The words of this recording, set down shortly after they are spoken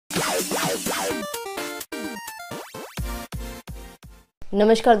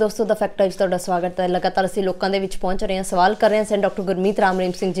नमस्कार दोस्तों, the fact times तुहाडा स्वागत है। लगातार असीं लोकां दे विच पहुंच रहे हैं, सवाल कर रहे हैं सेंट डॉक्टर गुरमीत राम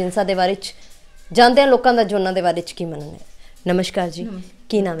रहीम सिंह जिंसा दे बारे च, जानते हैं लोकां दा जो उन्हां दे बारे च की मनना है। नमस्कार जी,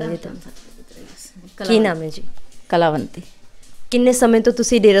 की नाम है जी तुहाडा? की नाम है जी? कलावंती। किन्ने समय तो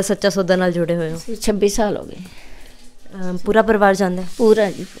तुसीं डेरा सच्चा सौदा नाल जुड़े हुए हो? 26 साल हो गए। पूरा परिवार जांदा है? पूरा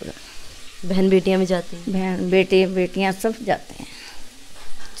जी पूरा। बहन बेटियां भी जाती हैं? बहन बेटे बेटियां सब जाते हैं।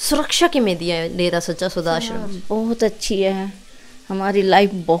 सुरक्षा किमें दी है डेरा सच्चा सौदा आश्रम? बहुत अच्छी है। हमारी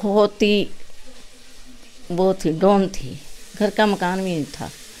लाइफ बहुत ही डाउन थी। घर का मकान भी नहीं था।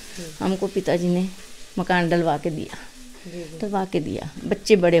 हमको पिताजी ने मकान डलवा के दिया।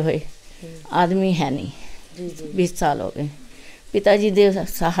 बच्चे बड़े हुए, आदमी है नहीं। 20 साल हो गए। पिताजी दे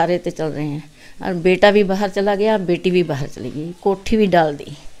सहारे ते चल रहे हैं। और बेटा भी बाहर चला गया, बेटी भी बाहर चली गई, कोठी भी डाल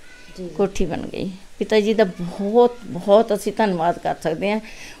दी, कोठी बन गई। पिताजी का बहुत असी धन्यवाद कर सकते हैं।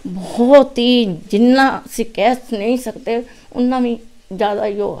 बहुत ही जिन्ना असी कह नहीं सकते उन्ना भी ज़्यादा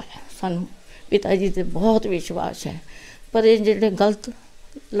यो है सानू पिताजी से बहुत विश्वास है। पर ये जिहड़े गलत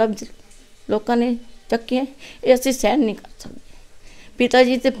लफ्ज लोगों ने चुके ये असी सहन नहीं कर सकते।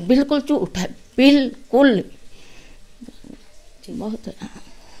 पिताजी से बिल्कुल झूठ है, बिल्कुल बहुत है।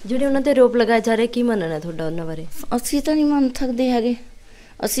 ਜਿਹੜੇ ਉਹਨਾਂ ਤੇ ਆਰੋਪ ਲਗਾਏ ਜਾ ਰਹੇ, ਕੀ ਮੰਨਣਾ ਤੁਹਾਡਾ ਉਹਨਾਂ ਬਾਰੇ? ਅਸੀਂ ਤਾਂ ਨਹੀਂ ਮੰਨ ਸਕਦੇ ਹੈਗੇ।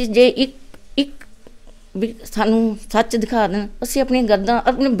 ਅਸੀਂ ਜੇ ਇੱਕ ਵੀ ਸਾਨੂੰ ਸੱਚ ਦਿਖਾ ਦੇਣ, ਅਸੀਂ ਆਪਣੀਆਂ ਗਰਦਨਾਂ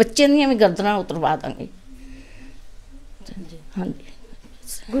ਆਪਣੇ ਬੱਚਿਆਂ ਦੀਆਂ ਵੀ ਗਰਦਨਾਂ ਉਤਰਵਾ ਦਾਂਗੇ। ਹਾਂਜੀ।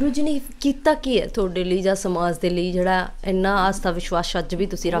 ਗੁਰੂ ਜੀ ਨੇ ਕੀਤਾ ਕੀ ਹੈ ਤੁਹਾਡੇ ਲਈ ਜਾਂ ਸਮਾਜ ਦੇ ਲਈ ਜਿਹੜਾ ਇੰਨਾ ਆਸਥਾ ਵਿਸ਼ਵਾਸ ਅੱਜ ਵੀ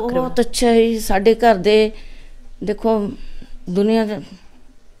ਤੁਸੀਂ ਰੱਖ ਰਹੇ ਹੋ? ਬਹੁਤ ਅੱਛਾ ਹੈ। ਸਾਡੇ ਘਰ ਦੇ ਦੇਖੋ ਦੁਨੀਆ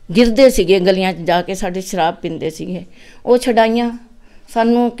ਗਿਰਦੇ ਸੀਗੇ ਗਲੀਆਂ 'ਚ ਜਾ ਕੇ, ਸਾਡੇ ਸ਼ਰਾਬ ਪੀਂਦੇ ਸੀਗੇ, ਉਹ ਛਡਾਈਆਂ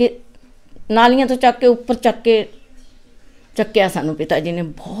ਸਾਨੂੰ ਕਿ ਨਾਲੀਆਂ ਤੋਂ ਚੱਕ ਕੇ ਉੱਪਰ ਚੱਕਿਆ ਸਾਨੂੰ ਪਿਤਾ ਜੀ ਨੇ,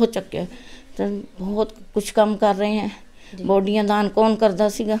 ਬਹੁਤ ਚੱਕਿਆ। ਤਾਂ ਬਹੁਤ ਕੁਛ ਕੰਮ ਕਰ ਰਹੇ ਹੈ। ਬੋਡੀਆਂ ਦਾਨ ਕੌਣ ਕਰਦਾ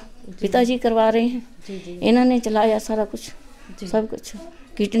ਸੀਗਾ? ਪਿਤਾ ਜੀ ਕਰਵਾ ਰਹੇ ਹੈ। ਇਹਨਾਂ ਨੇ ਚਲਾਇਆ ਸਾਰਾ ਕੁਛ, ਸਭ ਕੁਛ।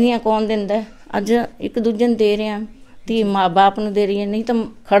 ਕਿਡਨੀਆਂ ਕੌਣ ਦਿੰਦਾ? ਅੱਜ ਇੱਕ ਦੂਜੇ ਨੂੰ ਦੇ ਰਹੇ ਹਾਂ, ਧੀ ਮਾਂ ਬਾਪ ਨੂੰ ਦੇ ਰਹੀ ਹੈ। ਨਹੀਂ ਤਾਂ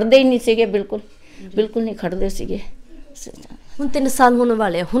ਖੜਦੇ ਹੀ ਨਹੀਂ ਸੀਗੇ, ਬਿਲਕੁਲ ਨਹੀਂ ਖੜਦੇ ਸੀਗੇ। ਹੁਣ 3 ਸਾਲ ਹੋਣ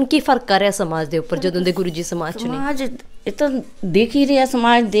ਵਾਲੇ ਆ, ਹੁਣ ਕੀ ਫਰਕ ਕਰ ਰਿਹਾ ਸਮਾਜ ਦੇ ਉੱਪਰ ਜਦੋਂ ਦੇ ਗੁਰੂ ਜੀ ਸਮਾਜ 'ਚ ਨੇ? ਇਹ ਤਾਂ ਦੇਖ ਹੀ ਰਿਹਾ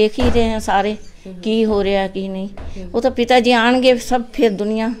ਸਮਾਜ, ਦੇਖ ਹੀ ਰਹੇ ਸਾਰੇ ਕੀ ਹੋ ਰਿਹਾ ਕੀ ਨਹੀਂ। ਉਹ ਤਾਂ ਪਿਤਾ ਜੀ ਆਣਗੇ ਸਭ, ਫਿਰ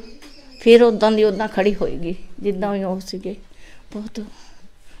ਦੁਨੀਆ ਫਿਰ ਉੱਦਾਂ ਦੀ ਉੱਦਾਂ ਖੜੀ ਹੋਏਗੀ ਜਿੱਦਾਂ ਵੀ ਉਹ ਸੀਗੇ।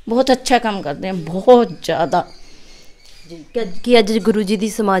 ਬਹੁਤ ਅੱਛਾ ਕੰਮ ਕਰਦੇ ਆ, ਬਹੁਤ ਜ਼ਿਆਦਾ। ਕੀ ਅੱਜ ਗੁਰੂ ਜੀ ਦੀ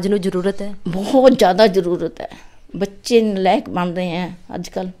ਸਮਾਜ ਨੂੰ ਜ਼ਰੂਰਤ ਹੈ? ਬਹੁਤ ਜ਼ਿਆਦਾ ਜ਼ਰੂਰਤ ਹੈ। ਬੱਚੇ ਨਲਾਇਕ ਬਣ ਰਹੇ ਹੈ ਅੱਜ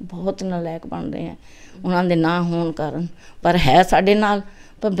ਕੱਲ੍ਹ, ਬਹੁਤ ਨਲਾਇਕ ਬਣ ਰਹੇ ਹੈ ਉਹਨਾਂ ਦੇ ਨਾ ਹੋਣ ਕਾਰਨ। ਪਰ ਹੈ ਸਾਡੇ ਨਾਲ,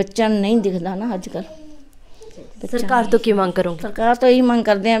 ਪਰ ਬੱਚਿਆਂ ਨੂੰ ਨਹੀਂ ਦਿਖਦਾ ਨਾ ਅੱਜ ਕੱਲ੍ਹ। ਸਰਕਾਰ ਤੋਂ ਕੀ ਮੰਗ ਕਰੋਗੇ? ਸਰਕਾਰ ਤੋਂ ਇਹੀ ਮੰਗ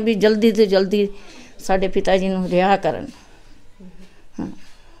ਕਰਦੇ ਹਾਂ ਵੀ ਜਲਦੀ ਤੋਂ ਜਲਦੀ ਸਾਡੇ ਪਿਤਾ ਜੀ ਨੂੰ ਰਿਹਾ ਕਰਨ। ਹਾਂ,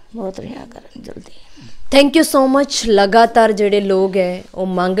 ਬਹੁਤ ਰਿਹਾ ਕਰਨ ਜਲਦੀ। Thank you so much. लगातार जोड़े लोग है वो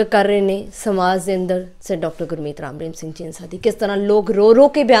मंग कर रहे हैं समाज के अंदर से डॉक्टर गुरमीत राम रहीम सिंह जिंसा दी किस तरह लोग रो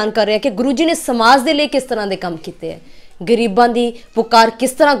के बयान कर रहे हैं कि गुरु जी ने समाज के लिए किस तरह के काम किए हैं, गरीबों की पुकार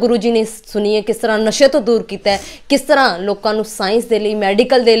किस तरह गुरु जी ने सुनी है, किस तरह नशे तो दूर किया है, किस तरह लोगों को साइंस के लिए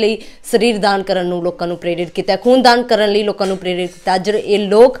मैडिकल के लिए शरीर दान करने लोगों को प्रेरित किया, खून दान करने लिए लोगों को प्रेरित किया। अज ये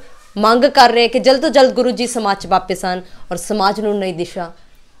लोग मंग कर रहे हैं कि जल्द तो जल्द गुरु जी समाज वापस आन और समाज को नई दिशा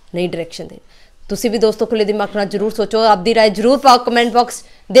नई डायरैक्शन दें। तुसी भी दोस्तों खुले दिमाग नाल जरूर सोचो, आपकी राय जरूर पाओ कमेंट बॉक्स।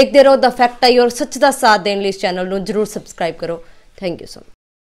 देखते रहो द फैक्ट आई और सच का साथ देने लिए इस चैनल को जरूर सबसक्राइब करो। Thank you so much.